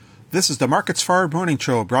This is the Markets Forward Morning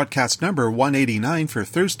Show, broadcast number 189 for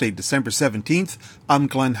Thursday, December 17th. I'm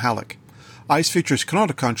Glenn Halleck. ICE futures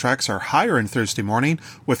canola contracts are higher in Thursday morning,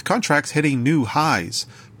 with contracts hitting new highs.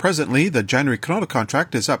 Presently, the January canola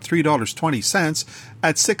contract is up $3.20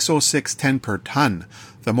 at $606.10 per ton.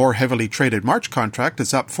 The more heavily traded March contract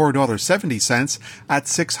is up $4.70 at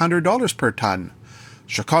 $600 per ton.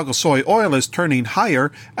 Chicago soy oil is turning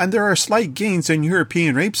higher, and there are slight gains in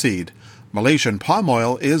European rapeseed. Malaysian palm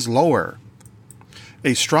oil is lower.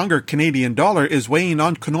 A stronger Canadian dollar is weighing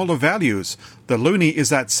on canola values. The loonie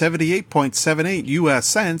is at 78.78 U.S.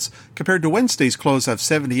 cents compared to Wednesday's close of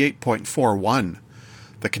 78.41.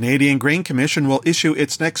 The Canadian Grain Commission will issue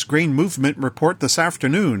its next grain movement report this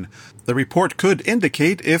afternoon. The report could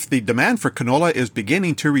indicate if the demand for canola is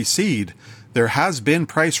beginning to recede. There has been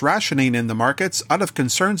price rationing in the markets out of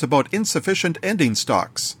concerns about insufficient ending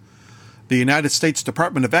stocks. The United States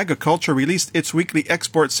Department of Agriculture released its weekly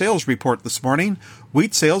export sales report this morning.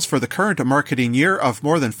 Wheat sales for the current marketing year of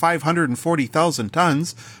more than 540,000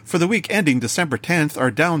 tons for the week ending December 10th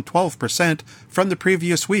are down 12% from the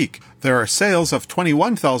previous week. There are sales of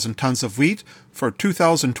 21,000 tons of wheat for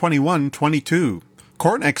 2021-22.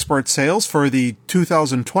 Corn export sales for the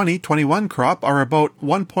 2020-21 crop are about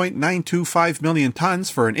 1.925 million tons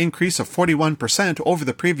for an increase of 41% over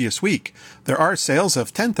the previous week. There are sales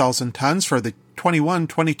of 10,000 tons for the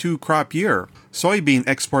 21-22 crop year. Soybean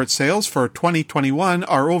export sales for 2021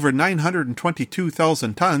 are over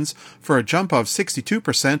 922,000 tons for a jump of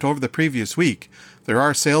 62% over the previous week. There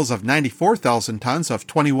are sales of 94,000 tons of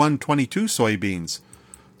 21-22 soybeans.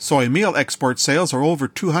 Soy meal export sales are over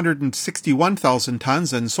 261,000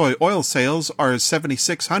 tons and soy oil sales are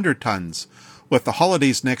 7,600 tons. With the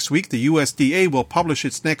holidays next week, the USDA will publish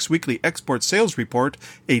its next weekly export sales report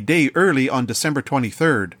a day early on December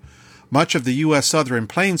 23rd. Much of the U.S. southern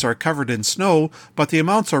plains are covered in snow, but the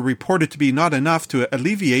amounts are reported to be not enough to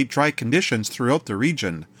alleviate dry conditions throughout the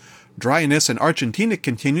region. Dryness in Argentina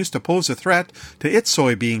continues to pose a threat to its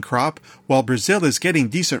soybean crop, while Brazil is getting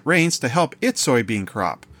decent rains to help its soybean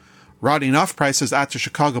crop. Rounding off prices at the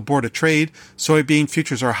Chicago Board of Trade, soybean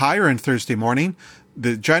futures are higher in Thursday morning.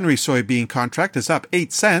 The January soybean contract is up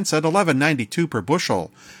 8 cents at $11.92 per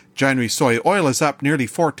bushel. January soy oil is up nearly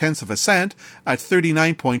 0.4 cents at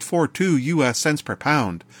 39.42 U.S. cents per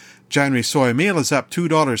pound. January soy meal is up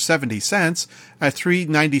 $2.70 at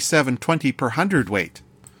 $3.9720 per hundredweight.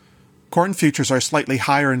 Corn futures are slightly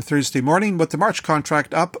higher in Thursday morning, with the March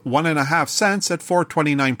contract up 1.5 cents at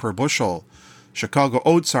 $4.29 per bushel. Chicago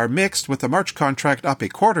oats are mixed, with the March contract up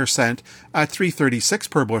 0.25 cents at $3.36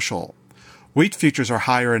 per bushel. Wheat futures are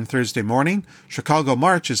higher in Thursday morning. Chicago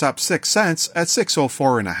March is up 6 cents at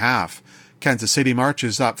 $6.04.5. Kansas City March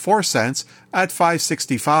is up 4 cents at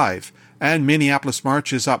 $5.65. And Minneapolis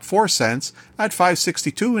March is up 4 cents at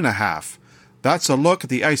 $5.62.5. That's a look at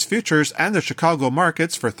the ICE futures and the Chicago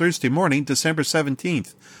markets for Thursday morning, December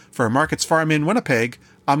 17th. For Markets Farm in Winnipeg,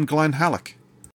 I'm Glenn Halleck.